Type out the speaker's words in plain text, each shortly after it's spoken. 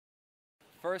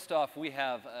First off, we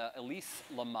have Ellise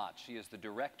LaMotte. She is the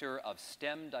Director of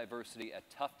STEM Diversity at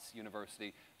Tufts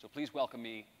University. So please help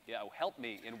me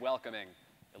in welcoming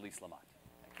Ellise LaMotte.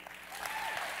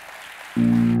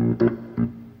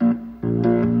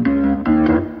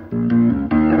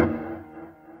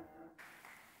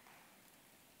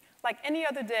 Like any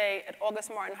other day at August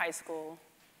Martin High School,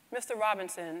 Mr.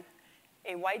 Robinson,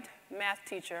 a white math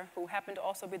teacher who happened to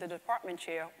also be the department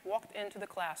chair, walked into the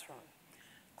classroom.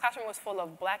 The classroom was full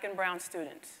of black and brown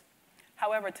students.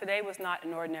 However, today was not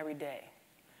an ordinary day.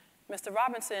 Mr.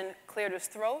 Robinson cleared his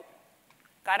throat,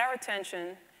 got our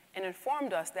attention, and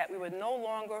informed us that we would no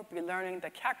longer be learning the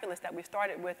calculus that we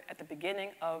started with at the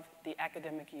beginning of the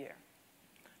academic year.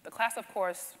 The class, of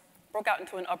course, broke out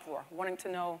into an uproar, wanting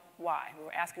to know why. We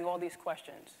were asking all these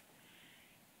questions.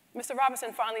 Mr.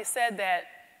 Robinson finally said that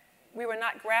we were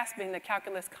not grasping the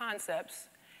calculus concepts,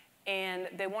 and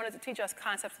they wanted to teach us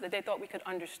concepts that they thought we could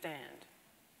understand.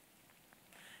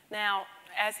 Now,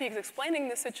 as he was explaining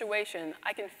the situation,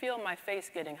 I can feel my face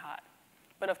getting hot.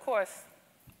 But of course,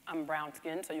 I'm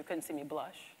brown-skinned, so you couldn't see me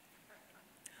blush.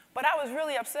 But I was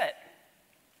really upset.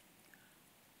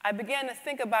 I began to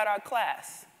think about our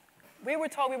class. We were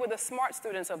told we were the smart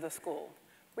students of the school.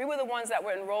 We were the ones that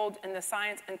were enrolled in the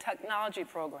science and technology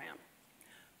program.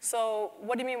 So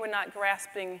what do you mean we're not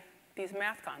grasping these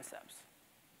math concepts?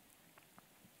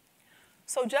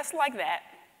 So just like that,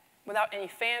 without any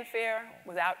fanfare,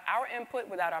 without our input,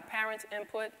 without our parents'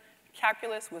 input,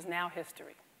 calculus was now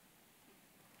history.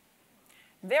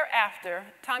 Thereafter,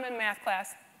 time in math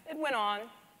class, it went on.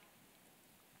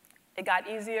 It got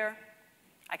easier.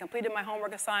 I completed my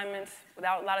homework assignments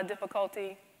without a lot of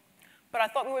difficulty. But I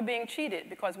thought we were being cheated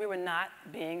because we were not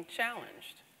being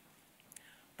challenged.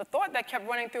 The thought that kept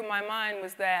running through my mind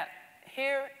was that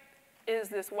here is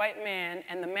this white man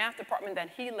and the math department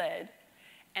that he led,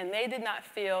 and they did not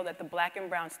feel that the black and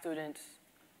brown students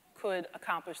could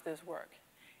accomplish this work.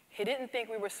 He didn't think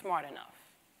we were smart enough.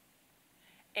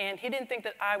 And he didn't think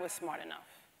that I was smart enough.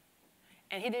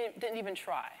 And he didn't even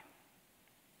try.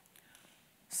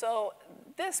 So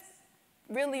this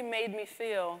really made me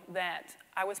feel that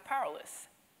I was powerless.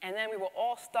 And then we were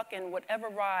all stuck in whatever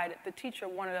ride the teacher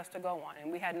wanted us to go on,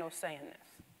 and we had no say in this.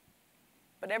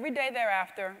 But every day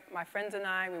thereafter, my friends and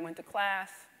I, we went to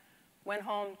class, went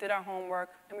home, did our homework,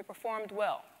 and we performed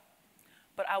well.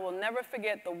 But I will never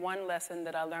forget the one lesson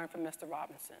that I learned from Mr.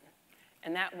 Robinson,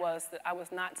 and that was that I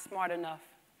was not smart enough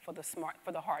for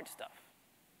the hard stuff.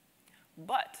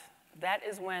 But that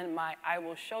is when my I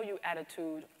will show you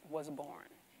attitude was born.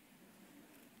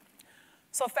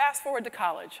 So fast forward to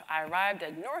college. I arrived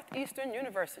at Northeastern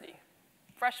University.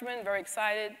 Freshman, very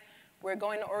excited. We're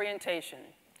going to orientation.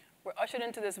 We're ushered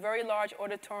into this very large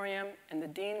auditorium, and the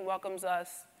dean welcomes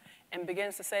us and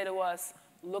begins to say to us,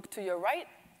 look to your right,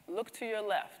 look to your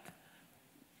left.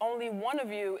 Only one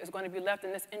of you is going to be left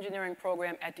in this engineering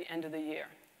program at the end of the year.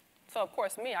 So of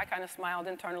course, me, I kind of smiled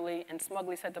internally and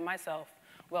smugly said to myself,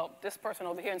 well, this person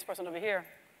over here and this person over here,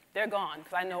 they're gone,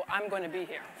 because I know I'm going to be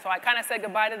here. So I kind of said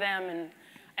goodbye to them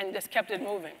and just kept it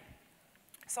moving.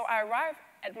 So I arrived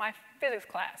at my physics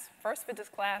class, first physics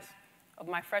class of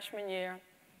my freshman year.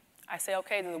 I say,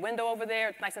 okay, there's a window over there.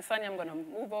 It's nice and sunny. I'm going to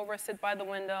move over, sit by the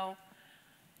window.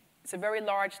 It's a very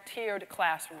large tiered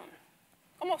classroom,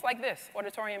 almost like this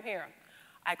auditorium here.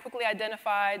 I quickly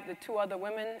identified the two other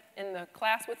women in the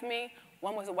class with me.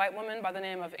 One was a white woman by the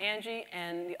name of Angie,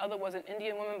 and the other was an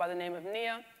Indian woman by the name of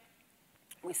Nia.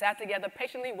 We sat together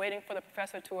patiently waiting for the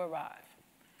professor to arrive.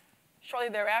 Shortly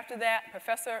thereafter that,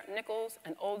 Professor Nichols,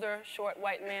 an older, short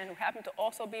white man who happened to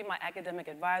also be my academic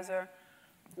advisor,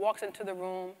 walks into the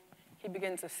room. He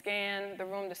begins to scan the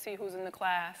room to see who's in the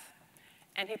class,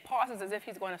 and he pauses as if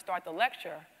he's going to start the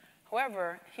lecture.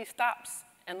 However, he stops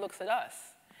and looks at us,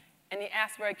 and he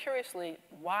asks very curiously,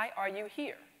 why are you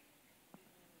here?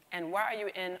 And why are you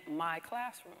in my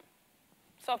classroom?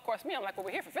 So of course, me, I'm like, well,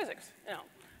 we're here for physics, you know.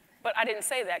 But I didn't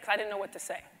say that because I didn't know what to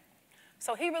say.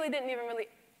 So he really didn't even really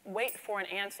wait for an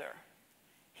answer.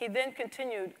 He then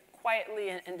continued quietly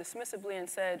and dismissively and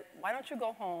said, why don't you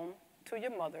go home to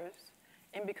your mothers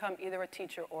and become either a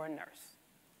teacher or a nurse?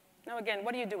 Now again,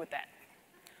 what do you do with that?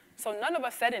 So none of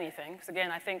us said anything, because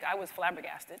again, I think I was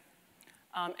flabbergasted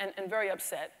and very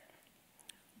upset.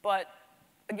 But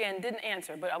again, didn't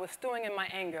answer, but I was stewing in my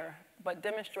anger, but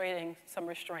demonstrating some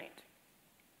restraint.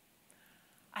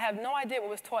 I have no idea what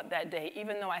was taught that day,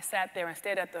 even though I sat there and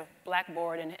stared at the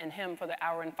blackboard and him for the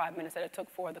hour and 5 minutes that it took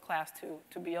for the class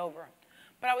to be over.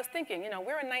 But I was thinking, you know,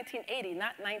 we're in 1980,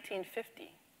 not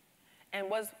 1950. And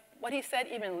was what he said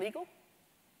even legal?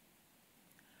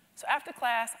 So after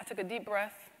class, I took a deep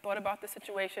breath, thought about the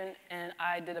situation, and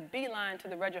I did a beeline to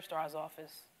the registrar's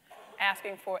office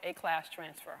asking for a class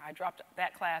transfer. I dropped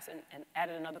that class and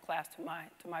added another class to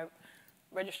my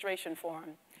registration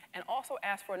form, and also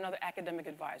asked for another academic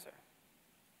advisor.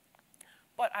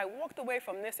 But I walked away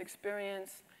from this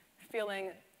experience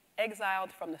feeling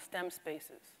exiled from the STEM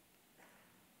spaces.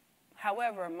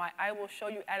 However, my "I will show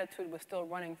you" attitude was still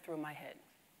running through my head.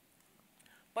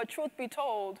 But truth be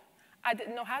told, I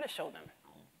didn't know how to show them.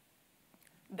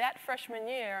 That freshman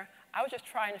year, I was just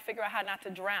trying to figure out how not to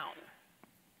drown.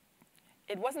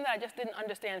 It wasn't that I just didn't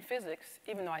understand physics,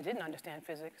 even though I didn't understand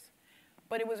physics,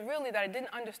 but it was really that I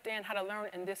didn't understand how to learn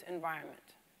in this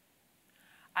environment.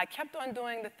 I kept on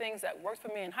doing the things that worked for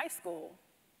me in high school,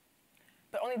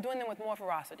 but only doing them with more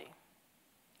ferocity.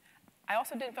 I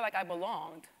also didn't feel like I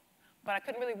belonged, but I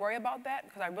couldn't really worry about that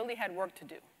because I really had work to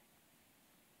do.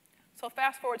 So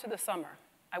fast forward to the summer.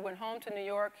 I went home to New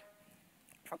York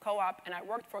for co-op, and I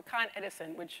worked for Con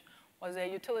Edison, which was a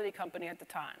utility company at the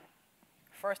time.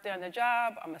 First day on the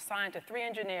job, I'm assigned to 3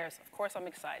 engineers. Of course, I'm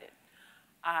excited.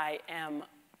 I am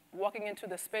walking into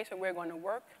the space where we're going to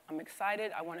work. I'm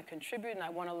excited, I want to contribute, and I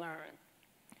want to learn.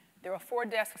 There are 4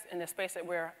 desks in the space that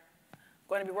we're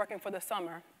going to be working for the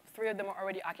summer. 3 of them are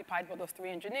already occupied by those 3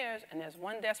 engineers, and there's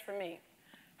 1 desk for me.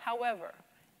 However,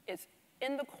 it's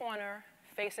in the corner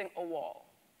facing a wall.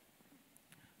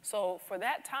 So for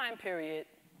that time period,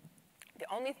 the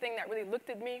only thing that really looked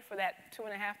at me for that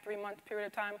 2.5, 3-month period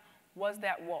of time was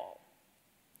that wall.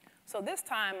 So this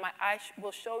time, my "I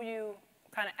will show you"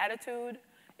 kind of attitude,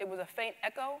 it was a faint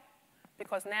echo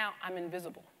because now I'm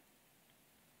invisible.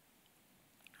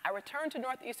 I returned to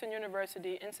Northeastern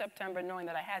University in September knowing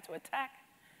that I had to attack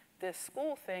this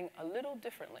school thing a little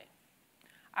differently.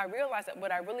 I realized that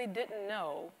what I really didn't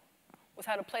know was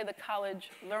how to play the college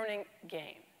learning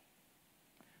game.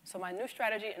 So my new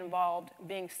strategy involved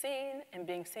being seen and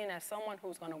being seen as someone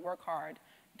who's going to work hard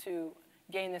to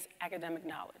gain this academic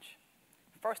knowledge.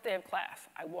 First day of class,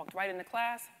 I walked right into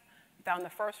class, found the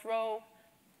first row,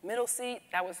 middle seat,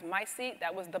 that was my seat,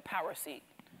 that was the power seat.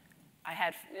 I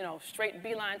had, straight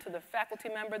beeline to the faculty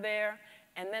member there,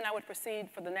 and then I would proceed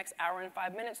for the next hour and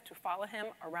 5 minutes to follow him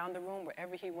around the room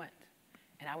wherever he went.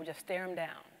 And I would just stare him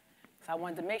down. So I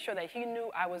wanted to make sure that he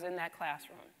knew I was in that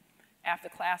classroom. After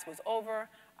class was over,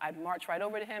 I'd march right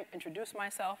over to him, introduce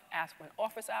myself, ask when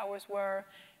office hours were,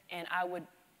 and I would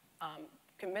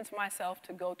convince myself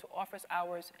to go to office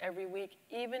hours every week.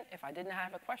 Even if I didn't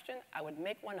have a question, I would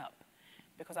make one up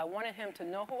because I wanted him to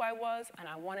know who I was, and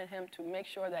I wanted him to make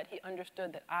sure that he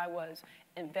understood that I was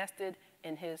invested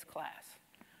in his class.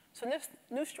 So this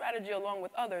new strategy, along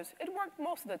with others, it worked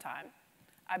most of the time.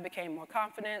 I became more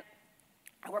confident.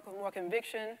 I worked with more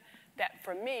conviction that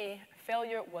for me,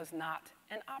 failure was not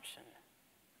an option.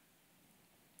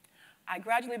 I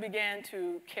gradually began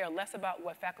to care less about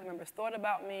what faculty members thought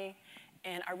about me,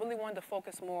 and I really wanted to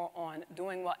focus more on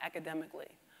doing well academically.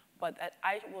 But that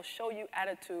 "I will show you"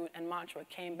 attitude and mantra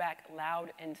came back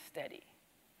loud and steady.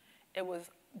 It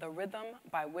was the rhythm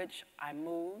by which I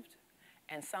moved,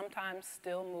 and sometimes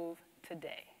still move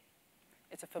today.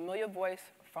 It's a familiar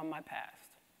voice from my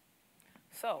past.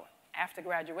 So after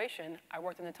graduation, I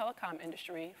worked in the telecom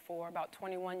industry for about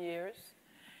 21 years.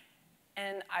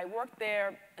 And I worked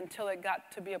there until it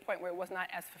got to be a point where it was not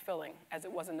as fulfilling as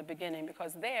it was in the beginning,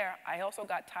 because there I also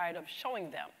got tired of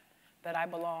showing them that I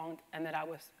belonged and that I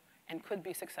was and could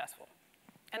be successful.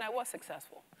 And I was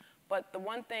successful. But the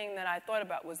one thing that I thought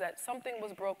about was that something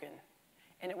was broken,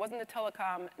 and it wasn't the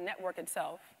telecom network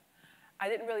itself. I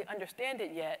didn't really understand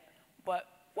it yet, but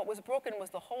what was broken was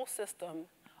the whole system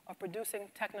of producing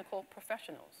technical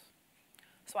professionals.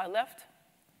 So I left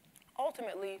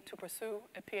ultimately to pursue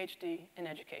a PhD in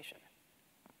education.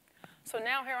 So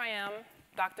now here I am,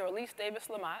 Dr. Ellise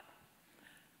LaMotte,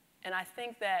 and I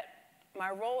think that my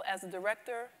role as the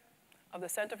director of the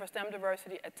Center for STEM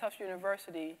Diversity at Tufts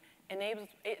University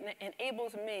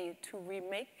enables me to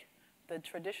remake the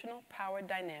traditional power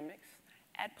dynamics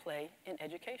at play in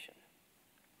education.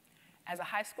 As a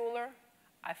high schooler,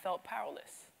 I felt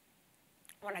powerless.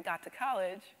 When I got to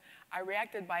college, I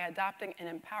reacted by adopting an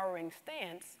empowering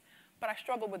stance, but I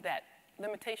struggled with that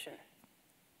limitation.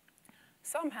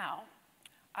 Somehow,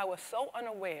 I was so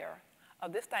unaware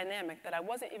of this dynamic that I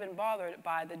wasn't even bothered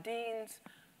by the dean's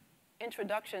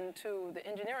introduction to the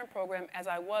engineering program as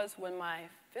I was when my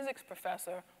physics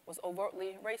professor was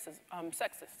overtly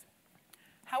sexist.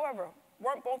 However,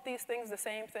 weren't both these things the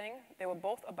same thing? They were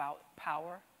both about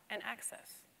power and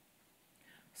access.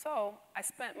 So I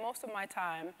spent most of my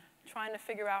time trying to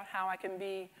figure out how I can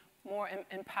be more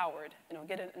empowered,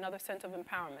 get another sense of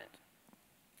empowerment.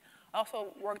 I also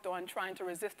worked on trying to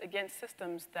resist against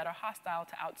systems that are hostile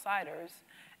to outsiders,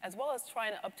 as well as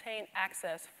trying to obtain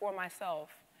access for myself,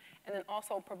 and then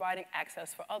also providing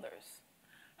access for others.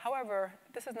 However,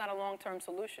 this is not a long-term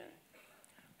solution.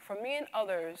 For me and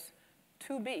others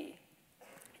to be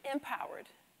empowered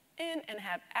in and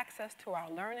have access to our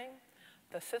learning,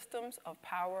 the systems of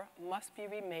power must be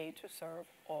remade to serve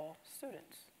all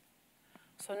students.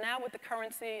 So now, with the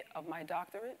currency of my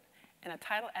doctorate and a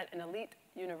title at an elite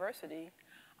university,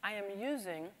 I am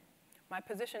using my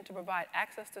position to provide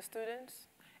access to students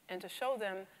and to show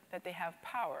them that they have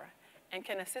power and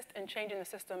can assist in changing the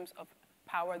systems of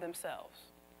power themselves.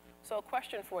 So a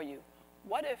question for you: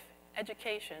 what if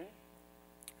education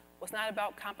was not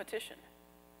about competition?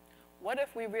 What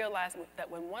if we realized that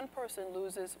when one person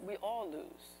loses, we all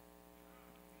lose?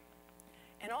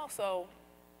 And also,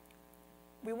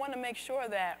 we want to make sure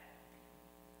that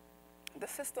the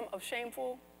system of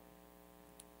shameful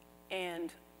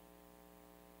and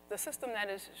the system that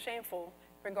is shameful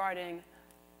regarding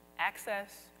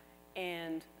access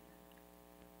and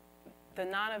the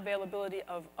non-availability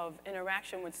of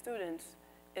interaction with students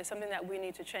is something that we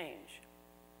need to change.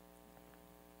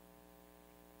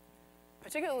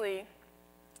 Particularly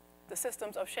the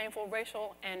systems of shameful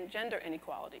racial and gender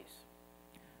inequalities.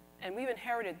 And we've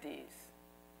inherited these.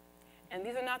 And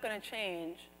these are not going to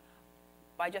change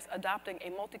by just adopting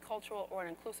a multicultural or an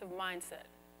inclusive mindset.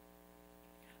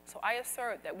 So I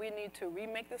assert that we need to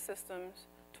remake the systems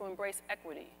to embrace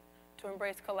equity, to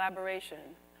embrace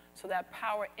collaboration, so that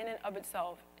power in and of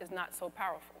itself is not so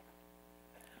powerful.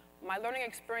 My learning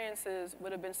experiences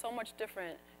would have been so much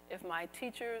different if my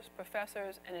teachers,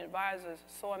 professors, and advisors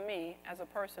saw me as a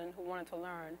person who wanted to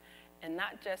learn and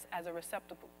not just as a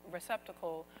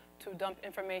receptacle to dump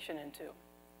information into.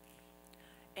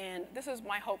 And this is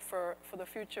my hope for the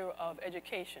future of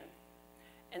education.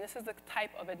 And this is the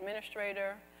type of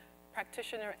administrator,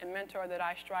 practitioner, and mentor that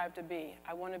I strive to be.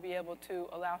 I want to be able to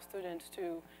allow students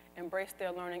to embrace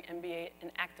their learning and be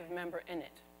an active member in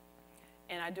it.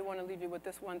 And I do want to leave you with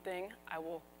this one thing. I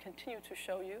will continue to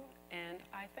show you, and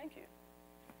I thank you.